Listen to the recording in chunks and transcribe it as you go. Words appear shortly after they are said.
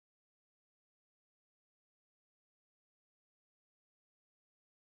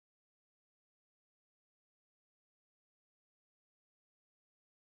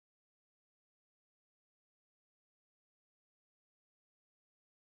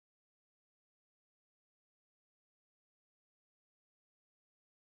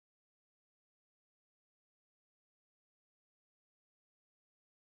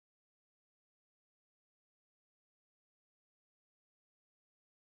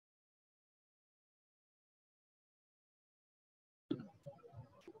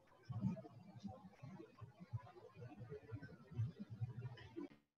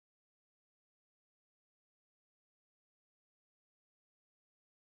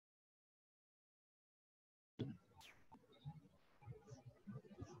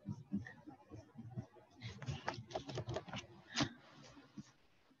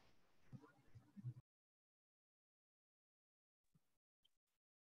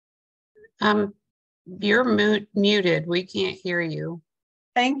You're muted. We can't hear you.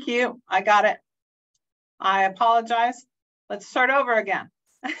 Thank you. I got it. I apologize. Let's start over again.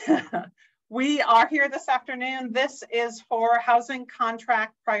 We are here this afternoon. This is for housing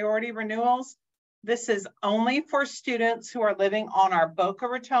contract priority renewals. This is only for students who are living on our Boca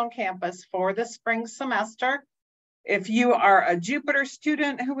Raton campus for the spring semester. If you are a Jupiter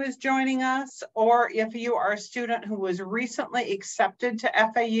student who is joining us, or if you are a student who was recently accepted to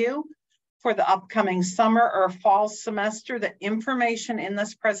FAU for the upcoming summer or fall semester, the information in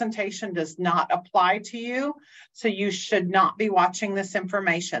this presentation does not apply to you, so you should not be watching this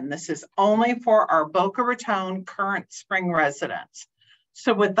information. This is only for our Boca Raton current spring residents.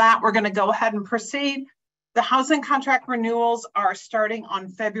 So with that, we're going to go ahead and proceed. The housing contract renewals are starting on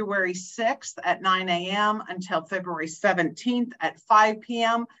February 6th at 9 a.m. until February 17th at 5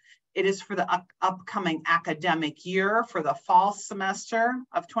 p.m. It is for the upcoming academic year for the fall semester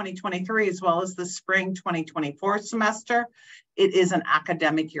of 2023, as well as the spring 2024 semester. It is an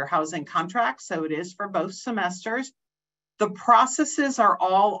academic year housing contract, so it is for both semesters. The processes are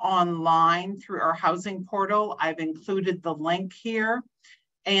all online through our housing portal. I've included the link here.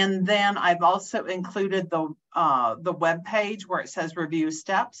 And then I've also included the web page where it says review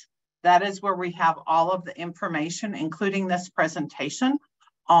steps. That is where we have all of the information, including this presentation,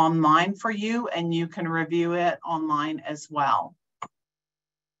 online for you, and you can review it online as well.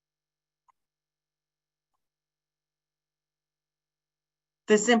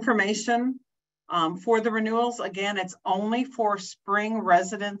 This information for the renewals, again, it's only for spring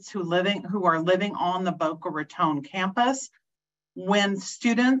residents who are living on the Boca Raton campus. When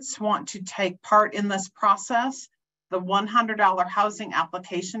students want to take part in this process, the $100 housing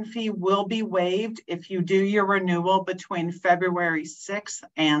application fee will be waived if you do your renewal between February 6th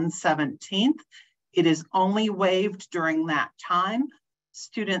and 17th. It is only waived during that time.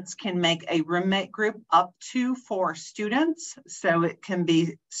 Students can make a roommate group up to 4 students. So it can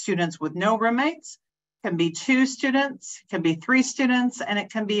be students with no roommates, can be 2 students, can be 3 students, and it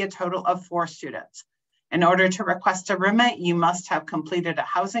can be a total of 4 students. In order to request a roommate, you must have completed a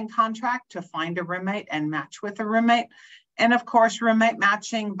housing contract to find a roommate and match with a roommate. And of course, roommate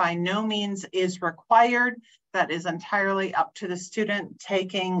matching by no means is required. That is entirely up to the student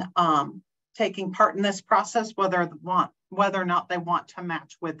taking part in this process, whether or not they want to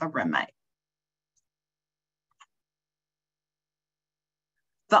match with a roommate.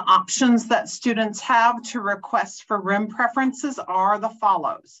 The options that students have to request for room preferences are the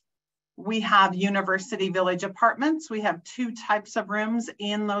follows. We have University Village apartments. We have 2 types of rooms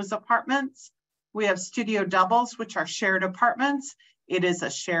in those apartments. We have studio doubles, which are shared apartments. It is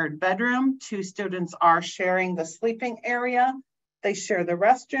a shared bedroom. 2 students are sharing the sleeping area. They share the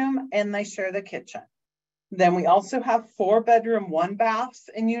restroom and they share the kitchen. Then we also have 4-bedroom, 1-baths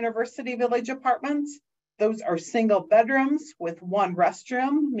in University Village apartments. Those are single bedrooms with 1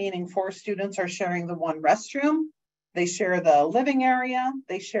 restroom, meaning 4 students are sharing the 1 restroom. They share the living area,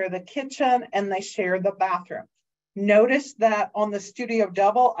 they share the kitchen, and they share the bathroom. Notice that on the studio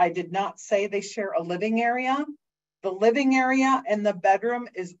double, I did not say they share a living area. The living area and the bedroom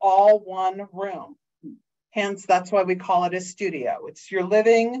is all 1 room. Hence, that's why we call it a studio. It's your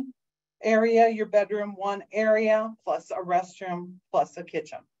living area, your bedroom, 1 area, plus a restroom, plus a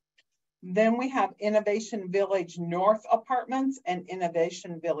kitchen. Then we have Innovation Village North apartments and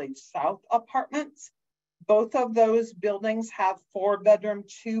Innovation Village South apartments. Both of those buildings have 4-bedroom,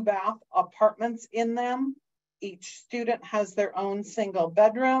 2-bath apartments in them. Each student has their own single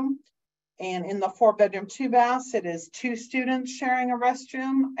bedroom. And in the 4-bedroom, 2-baths, it is 2 students sharing a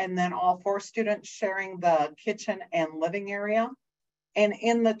restroom, and then all 4 students sharing the kitchen and living area. And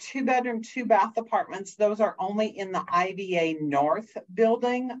in the 2-bedroom, 2-bath apartments, those are only in the IVA North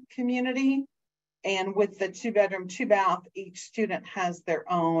building community. And with the 2-bedroom, 2-bath, each student has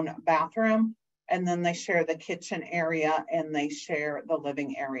their own bathroom. And then they share the kitchen area and they share the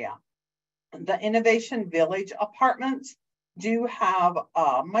living area. The Innovation Village apartments do have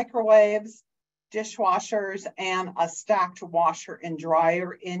microwaves, dishwashers, and a stacked washer and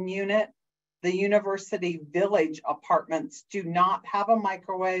dryer in unit. The University Village apartments do not have a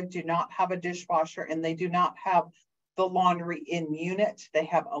microwave, do not have a dishwasher, and they do not have the laundry in unit. They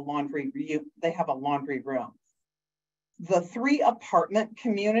have a laundry room. The 3 apartment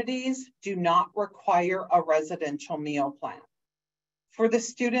communities do not require a residential meal plan. For the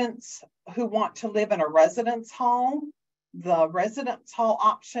students who want to live in a residence hall, the residence hall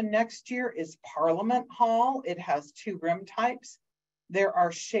option next year is Parliament Hall. It has 2 room types. There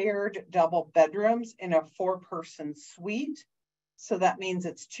are shared double bedrooms in a 4-person suite. So that means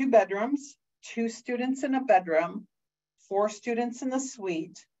it's 2 bedrooms, 2 students in a bedroom, 4 students in the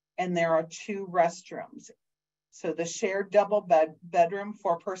suite, and there are 2 restrooms. So the shared double bedroom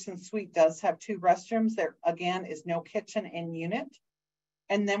 4-person suite does have 2 restrooms. There again is no kitchen in unit.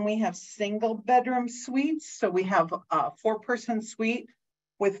 And then we have single bedroom suites. So we have a 4-person suite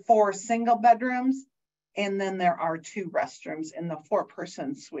with 4 single bedrooms. And then there are 2 restrooms in the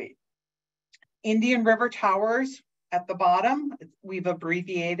 4-person suite. Indian River Towers at the bottom, we've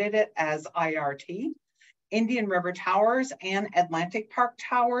abbreviated it as IRT. Indian River Towers and Atlantic Park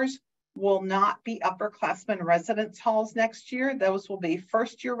Towers will not be upperclassmen residence halls next year. Those will be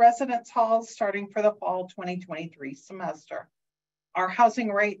first-year residence halls starting for the fall 2023 semester. Our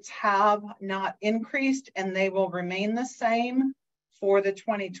housing rates have not increased and they will remain the same for the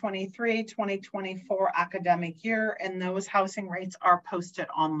 2023-2024 academic year, and those housing rates are posted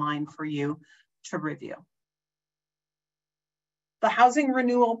online for you to review. The housing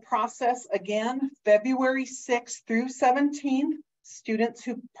renewal process, again, February 6th through 17th. Students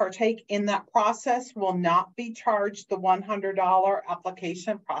who partake in that process will not be charged the $100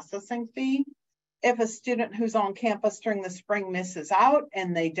 application processing fee. If a student who's on campus during the spring misses out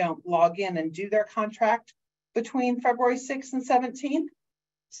and they don't log in and do their contract between February 6th and 17th,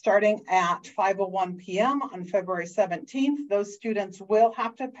 starting at 5:01 p.m. on February 17th, those students will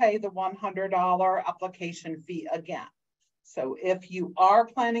have to pay the $100 application fee again. So if you are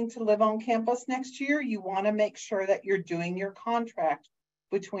planning to live on campus next year, you want to make sure that you're doing your contract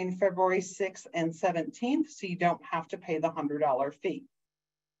between February 6th and 17th so you don't have to pay the $100 fee.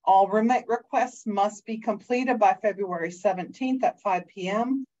 All roommate requests must be completed by February 17th at 5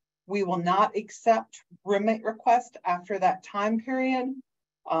 p.m. We will not accept roommate requests after that time period.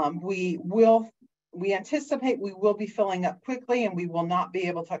 We anticipate we will be filling up quickly and we will not be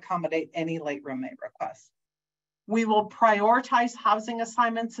able to accommodate any late roommate requests. We will prioritize housing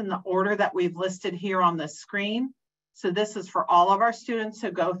assignments in the order that we've listed here on the screen. So this is for all of our students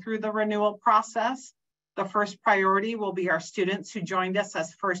who go through the renewal process. The first priority will be our students who joined us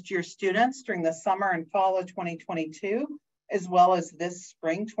as first-year students during the summer and fall of 2022, as well as this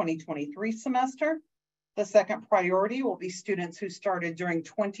spring 2023 semester. The second priority will be students who started during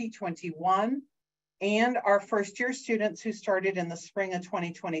 2021 and our first-year students who started in the spring of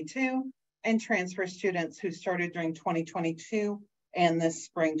 2022 and transfer students who started during 2022 and this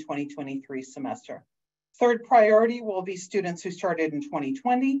spring 2023 semester. Third priority will be students who started in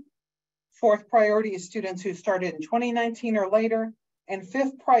 2020. Fourth priority is students who started in 2019 or later. And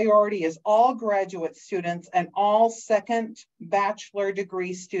fifth priority is all graduate students and all second bachelor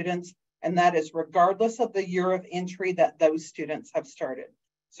degree students, and that is regardless of the year of entry that those students have started.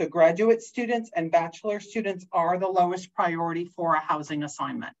 So graduate students and bachelor students are the lowest priority for a housing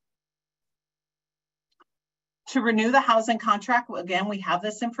assignment. To renew the housing contract, again, we have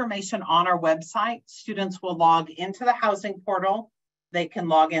this information on our website. Students will log into the housing portal. They can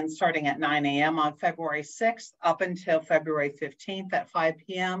log in starting at 9 a.m. on February 6th up until February 15th at 5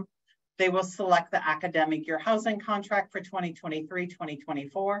 p.m. They will select the academic year housing contract for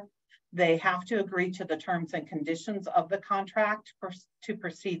 2023-2024. They have to agree to the terms and conditions of the contract to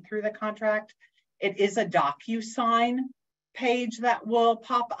proceed through the contract. It is a DocuSign page that will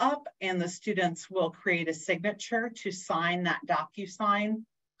pop up, and the students will create a signature to sign that DocuSign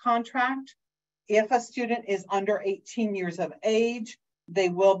contract. If a student is under 18 years of age, they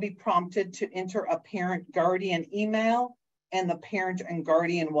will be prompted to enter a parent-guardian email, and the parent and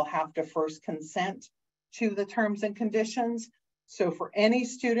guardian will have to first consent to the terms and conditions. So for any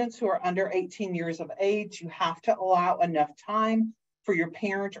students who are under 18 years of age, you have to allow enough time for your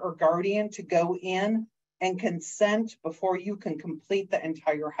parent or guardian to go in and consent before you can complete the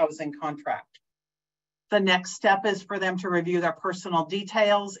entire housing contract. The next step is for them to review their personal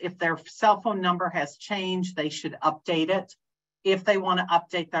details. If their cell phone number has changed, they should update it. If they want to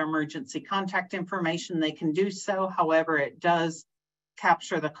update their emergency contact information, they can do so. However, it does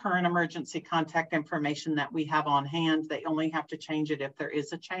capture the current emergency contact information that we have on hand. They only have to change it if there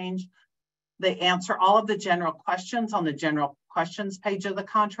is a change. They answer all of the general questions on the general questions page of the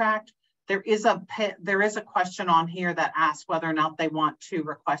contract. There is a question on here that asks whether or not they want to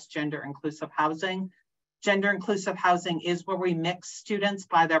request gender inclusive housing. Gender inclusive housing is where we mix students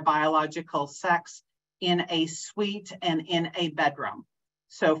by their biological sex in a suite and in a bedroom.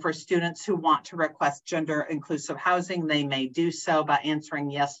 So for students who want to request gender inclusive housing, they may do so by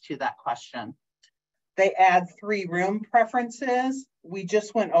answering yes to that question. They add 3 room preferences. We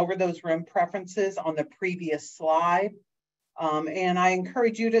just went over those room preferences on the previous slide. And I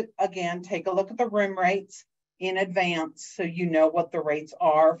encourage you to, again, take a look at the room rates in advance so you know what the rates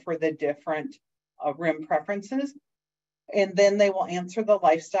are for the different room preferences. And then they will answer the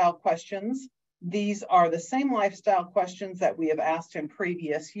lifestyle questions. These are the same lifestyle questions that we have asked in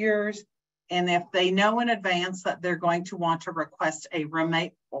previous years. And if they know in advance that they're going to want to request a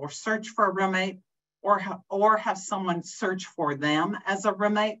roommate or search for a roommate or have someone search for them as a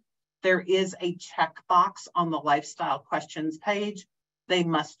roommate, there is a checkbox on the lifestyle questions page. They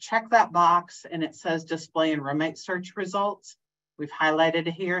must check that box and it says display and roommate search results. We've highlighted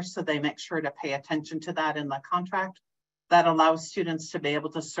it here so they make sure to pay attention to that in the contract. That allows students to be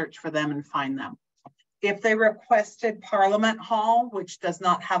able to search for them and find them. If they requested Parliament Hall, which does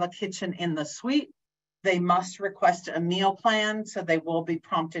not have a kitchen in the suite, they must request a meal plan. So they will be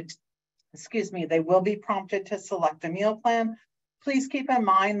prompted, they will be prompted to select a meal plan. Please keep in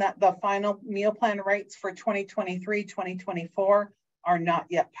mind that the final meal plan rates for 2023, 2024 are not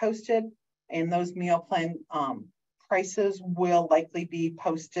yet posted, and those meal plan prices will likely be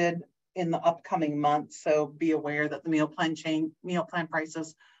posted in the upcoming months. So be aware that the meal plan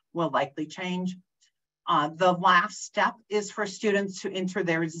prices will likely change. The last step is for students to enter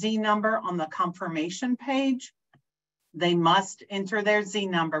their Z number on the confirmation page. They must enter their Z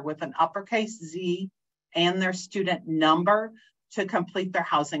number with an uppercase Z and their student number to complete their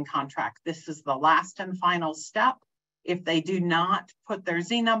housing contract. This is the last and final step. If they do not put their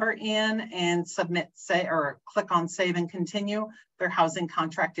Z number in and submit, or click on save and continue, their housing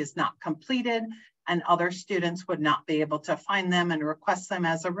contract is not completed, and other students would not be able to find them and request them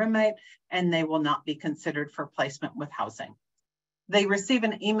as a roommate, and they will not be considered for placement with housing. They receive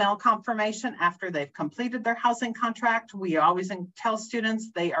an email confirmation after they've completed their housing contract. We always tell students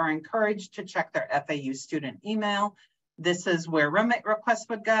they are encouraged to check their FAU student email. This is where roommate requests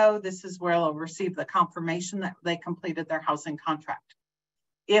would go. This is where they'll receive the confirmation that they completed their housing contract.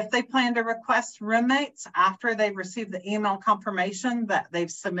 If they plan to request roommates after they've received the email confirmation that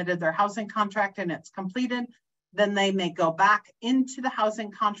they've submitted their housing contract and it's completed, then they may go back into the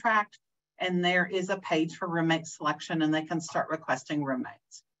housing contract and there is a page for roommate selection and they can start requesting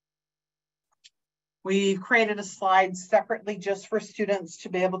roommates. We've created a slide separately just for students to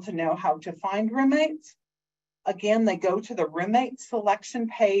be able to know how to find roommates. Again, they go to the roommate selection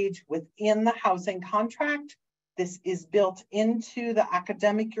page within the housing contract. This is built into the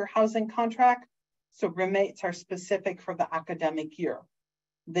academic year housing contract. So roommates are specific for the academic year.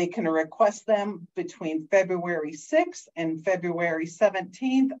 They can request them between February 6th and February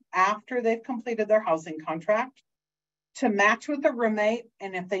 17th after they've completed their housing contract. To match with a roommate,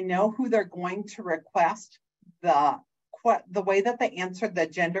 and if they know who they're going to request, the way that they answered the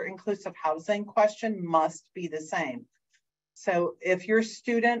gender inclusive housing question must be the same. So if you're a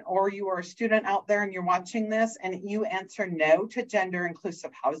student or you are a student out there and you're watching this and you answer no to gender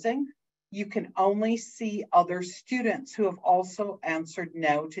inclusive housing, you can only see other students who have also answered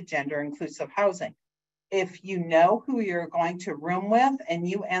no to gender inclusive housing. If you know who you're going to room with and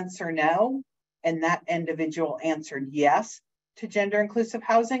you answer no, and that individual answered yes to gender inclusive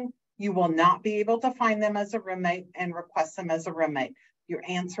housing, you will not be able to find them as a roommate and request them as a roommate. Your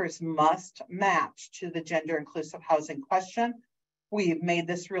answers must match to the gender inclusive housing question. We've made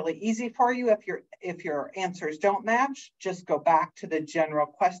this really easy for you. If your answers don't match, just go back to the general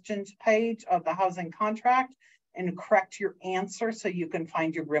questions page of the housing contract and correct your answer so you can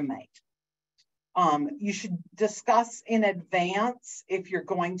find your roommate. You should discuss in advance if you're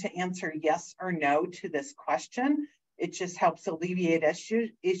going to answer yes or no to this question. It just helps alleviate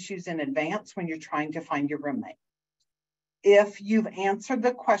issues in advance when you're trying to find your roommate. If you've answered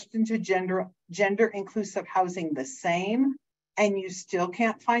the question to gender inclusive housing the same and you still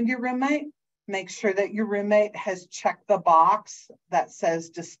can't find your roommate, make sure that your roommate has checked the box that says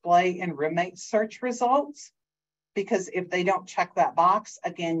display and roommate search results, because if they don't check that box,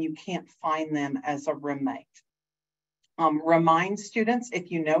 again, you can't find them as a roommate. Remind students,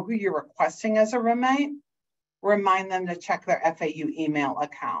 if you know who you're requesting as a roommate, remind them to check their FAU email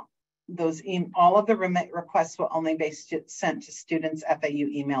account. All of the roommate requests will only be sent to students' FAU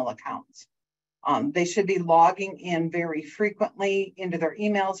email accounts. They should be logging in very frequently into their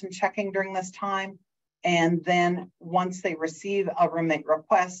emails and checking during this time. And then once they receive a roommate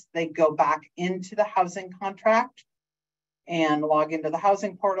request, they go back into the housing contract and log into the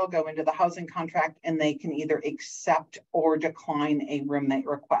housing portal, go into the housing contract, and they can either accept or decline a roommate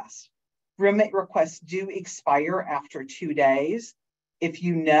request. Roommate requests do expire after 2 days. If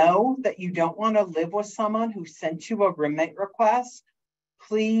you know that you don't want to live with someone who sent you a roommate request,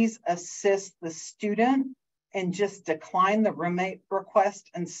 please assist the student and just decline the roommate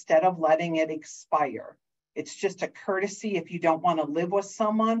request instead of letting it expire. It's just a courtesy if you don't want to live with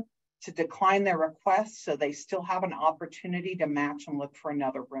someone to decline their request so they still have an opportunity to match and look for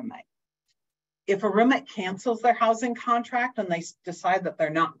another roommate. If a roommate cancels their housing contract and they decide that they're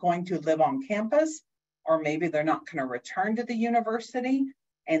not going to live on campus, or maybe they're not going to return to the university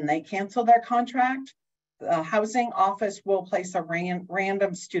and they cancel their contract, the housing office will place a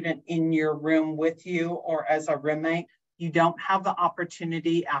random student in your room with you or as a roommate. You don't have the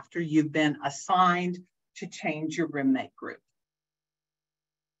opportunity after you've been assigned to change your roommate group.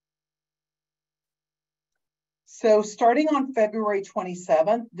 So starting on February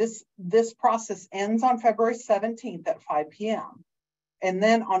 27th, this process ends on February 17th at 5 p.m. And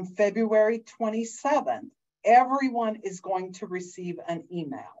then on February 27th, everyone is going to receive an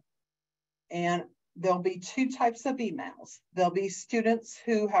email. And there'll be two types of emails. There'll be students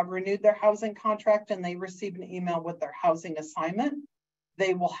who have renewed their housing contract and they receive an email with their housing assignment.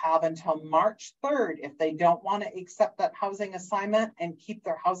 They will have until March 3rd, if they don't want to accept that housing assignment and keep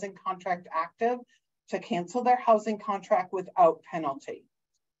their housing contract active, to cancel their housing contract without penalty.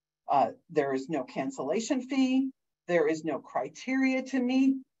 There is no cancellation fee. There is no criteria to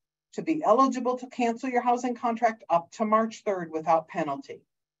meet to be eligible to cancel your housing contract up to March 3rd without penalty.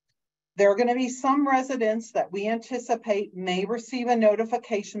 There are going to be some residents that we anticipate may receive a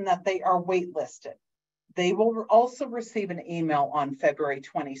notification that they are waitlisted. They will also receive an email on February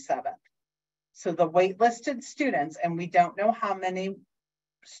 27th. So the waitlisted students, and we don't know how many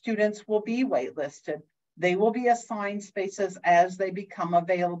students will be waitlisted, they will be assigned spaces as they become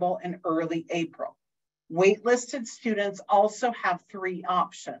available in early April. Waitlisted students also have three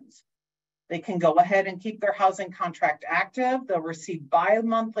options. They can go ahead and keep their housing contract active. They'll receive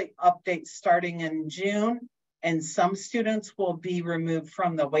bi-monthly updates starting in June, and some students will be removed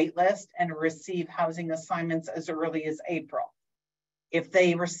from the wait list and receive housing assignments as early as April. If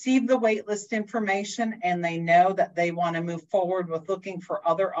they receive the wait list information and they know that they want to move forward with looking for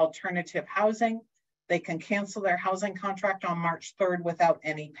other alternative housing, they can cancel their housing contract on March 3rd without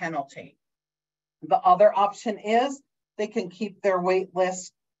any penalty. The other option is they can keep their wait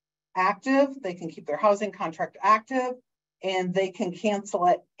list active, they can keep their housing contract active, and they can cancel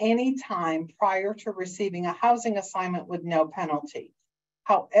at any time prior to receiving a housing assignment with no penalty.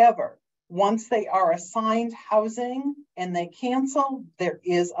 However, once they are assigned housing and they cancel, there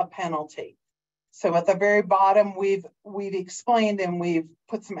is a penalty. So at the very bottom, we've explained and we've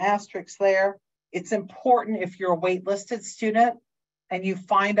put some asterisks there. It's important if you're a waitlisted student and you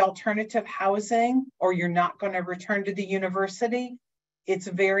find alternative housing or you're not going to return to the university, it's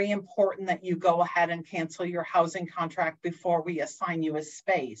very important that you go ahead and cancel your housing contract before we assign you a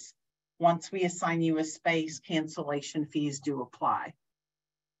space. Once we assign you a space, cancellation fees do apply.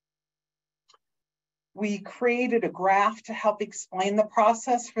 We created a graph to help explain the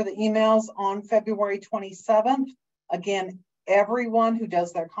process for the emails on February 27th. Again, everyone who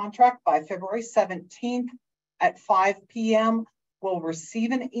does their contract by February 17th at 5 p.m. will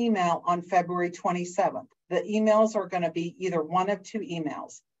receive an email on February 27th. The emails are going to be either one of two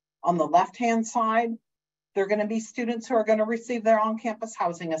emails. On the left-hand side, they're going to be students who are going to receive their on-campus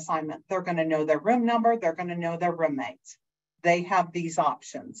housing assignment. They're going to know their room number. They're going to know their roommates. They have these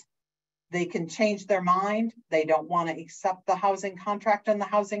options. They can change their mind. They don't want to accept the housing contract and the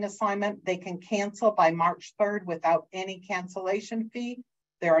housing assignment. They can cancel by March 3rd without any cancellation fee.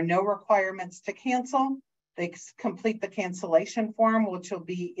 There are no requirements to cancel. They complete the cancellation form, which will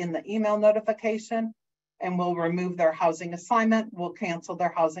be in the email notification, and will remove their housing assignment, will cancel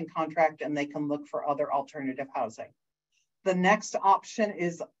their housing contract, and they can look for other alternative housing. The next option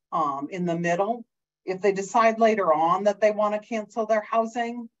is in the middle. If they decide later on that they want to cancel their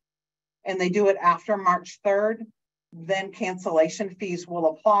housing and they do it after March 3rd, then cancellation fees will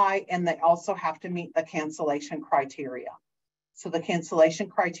apply, and they also have to meet the cancellation criteria. So the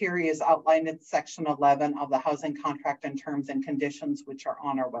cancellation criteria is outlined in section 11 of the housing contract and terms and conditions, which are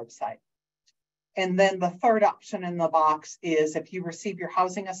on our website. And then the third option in the box is if you receive your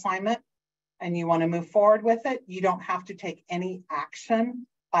housing assignment and you want to move forward with it, you don't have to take any action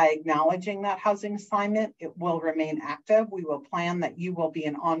by acknowledging that housing assignment. It will remain active. We will plan that you will be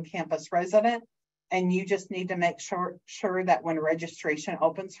an on-campus resident, and you just need to make sure that when registration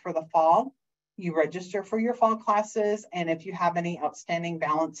opens for the fall, you register for your fall classes. And if you have any outstanding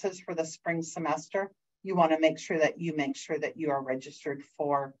balances for the spring semester, you want to make sure that you are registered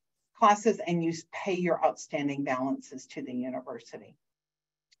for classes and you pay your outstanding balances to the university.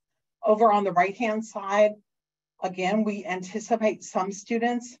 Over on the right-hand side, again, we anticipate some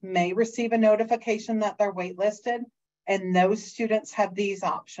students may receive a notification that they're waitlisted, and those students have these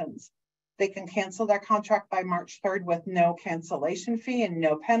options. They can cancel their contract by March 3rd with no cancellation fee and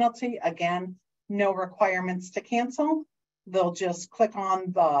no penalty. Again, no requirements to cancel. They'll just click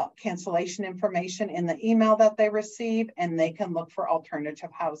on the cancellation information in the email that they receive, and they can look for alternative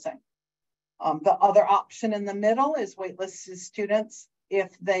housing. The other option in the middle is waitlisted students. If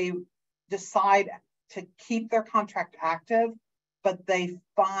they decide to keep their contract active, but they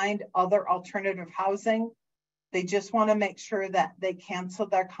find other alternative housing, they just want to make sure that they cancel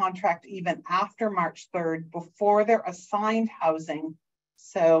their contract even after March 3rd before they're assigned housing,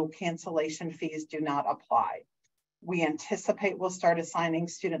 so cancellation fees do not apply. We anticipate we'll start assigning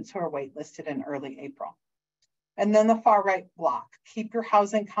students who are waitlisted in early April. And then the far right block, keep your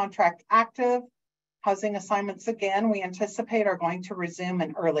housing contract active. Housing assignments, again, we anticipate are going to resume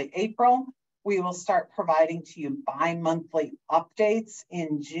in early April. We will start providing to you bi-monthly updates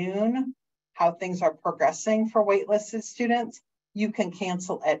in June, how things are progressing for waitlisted students. You can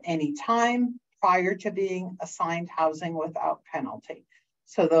cancel at any time prior to being assigned housing without penalty.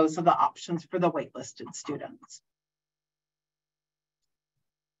 So those are the options for the waitlisted students.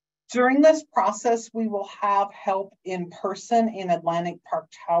 During this process, we will have help in person in Atlantic Park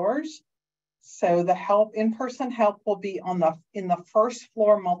Towers. So the in-person help will be in the first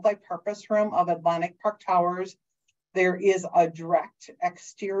floor multi-purpose room of Atlantic Park Towers. There is a direct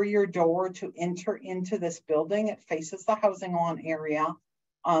exterior door to enter into this building. It faces the housing lawn area.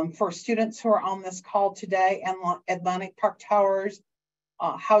 For students who are on this call today, and Atlantic Park Towers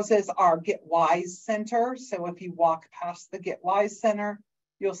houses our Get Wise Center. So if you walk past the Get Wise Center,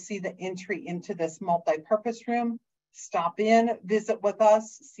 you'll see the entry into this multi-purpose room. Stop in, visit with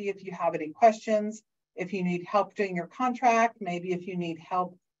us, see if you have any questions. If you need help doing your contract, maybe if you need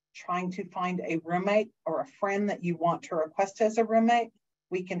help trying to find a roommate or a friend that you want to request as a roommate,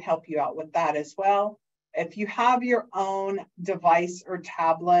 we can help you out with that as well. If you have your own device or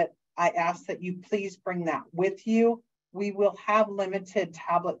tablet, I ask that you please bring that with you. We will have limited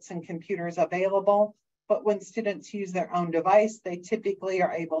tablets and computers available, but when students use their own device, they typically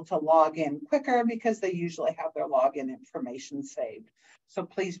are able to log in quicker because they usually have their login information saved. So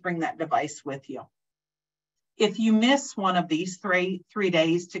please bring that device with you. If you miss one of these three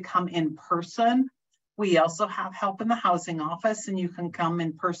days to come in person, we also have help in the housing office, and you can come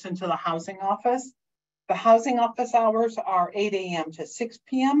in person to the housing office. The housing office hours are 8 a.m. to 6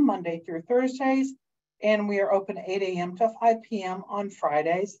 p.m. Monday through Thursdays, and we are open 8 a.m. to 5 p.m. on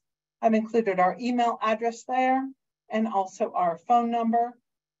Fridays. I've included our email address there, and also our phone number,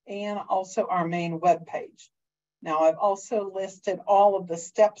 and also our main webpage. Now, I've also listed all of the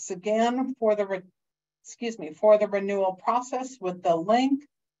steps again for the renewal process with the link,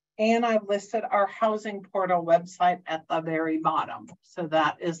 and I've listed our housing portal website at the very bottom. So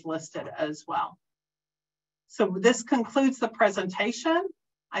that is listed as well. So this concludes the presentation.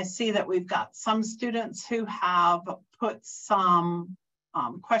 I see that we've got some students who have put some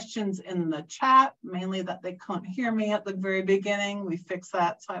questions in the chat, mainly that they couldn't hear me at the very beginning. We fixed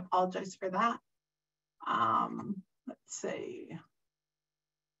that, so I apologize for that. Let's see.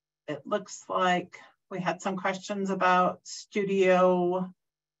 It looks like we had some questions about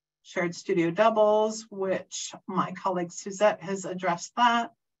shared studio doubles, which my colleague Suzette has addressed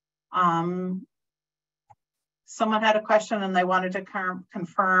that. Someone had a question and they wanted to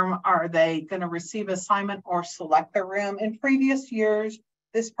confirm, are they going to receive assignment or select their room? In previous years,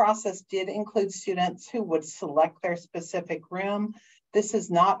 this process did include students who would select their specific room. This is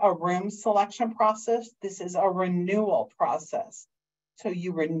not a room selection process. This is a renewal process. So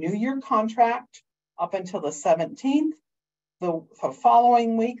you renew your contract up until the 17th. The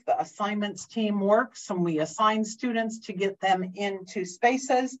following week, the assignments team works and we assign students to get them into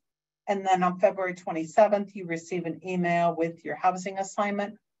spaces. And then on February 27th, you receive an email with your housing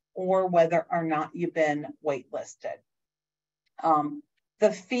assignment or whether or not you've been waitlisted.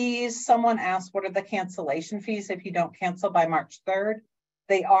 The fees, someone asked, what are the cancellation fees if you don't cancel by March 3rd?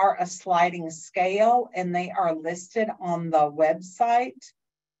 They are a sliding scale and they are listed on the website.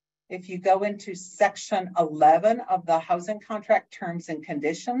 If you go into section 11 of the housing contract terms and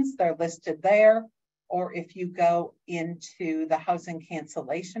conditions, they're listed there. Or if you go into the housing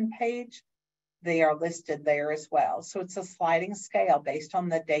cancellation page, they are listed there as well. So it's a sliding scale based on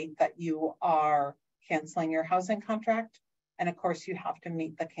the date that you are canceling your housing contract. And of course, you have to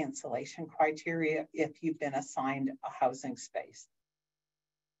meet the cancellation criteria if you've been assigned a housing space.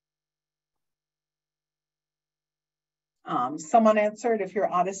 Someone answered, if you're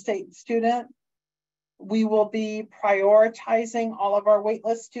out-of-state student, we will be prioritizing all of our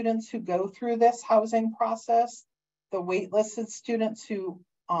waitlist students who go through this housing process. The waitlisted students who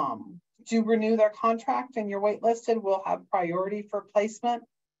do renew their contract and you're waitlisted will have priority for placement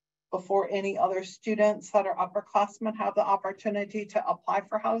before any other students that are upperclassmen have the opportunity to apply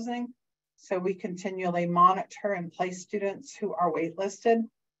for housing. So we continually monitor and place students who are waitlisted.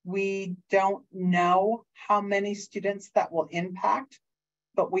 We don't know how many students that will impact.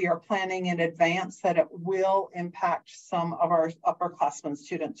 but we are planning in advance that it will impact some of our upperclassmen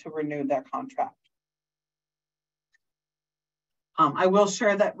students who renew their contract. I will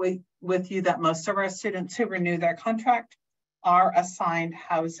share that with you that most of our students who renew their contract are assigned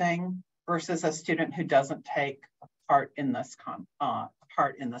housing versus a student who doesn't take part in this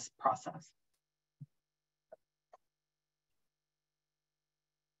process.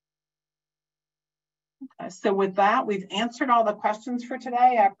 Okay, so with that, we've answered all the questions for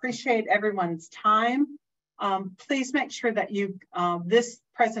today. I appreciate everyone's time. Please make sure that this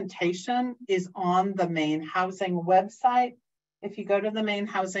presentation is on the main housing website. If you go to the main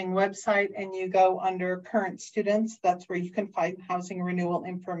housing website and you go under current students, that's where you can find housing renewal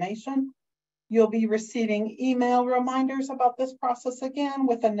information. You'll be receiving email reminders about this process again,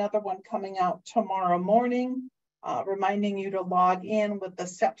 with another one coming out tomorrow morning, reminding you to log in with the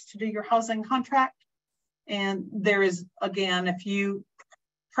steps to do your housing contract. And there is, again, if you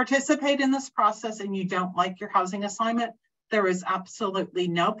participate in this process and you don't like your housing assignment, there is absolutely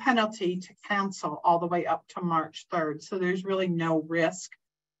no penalty to cancel all the way up to March 3rd. So there's really no risk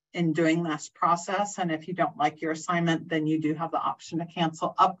in doing this process. And if you don't like your assignment, then you do have the option to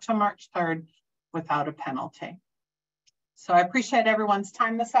cancel up to March 3rd without a penalty. So I appreciate everyone's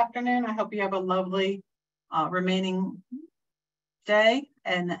time this afternoon. I hope you have a lovely remaining day.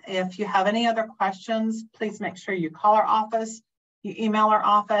 And if you have any other questions, please make sure you call our office, you email our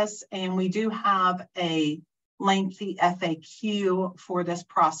office, and we do have a lengthy FAQ for this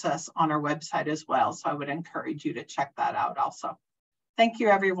process on our website as well. So I would encourage you to check that out also. Thank you,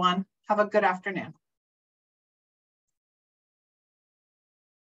 everyone. Have a good afternoon.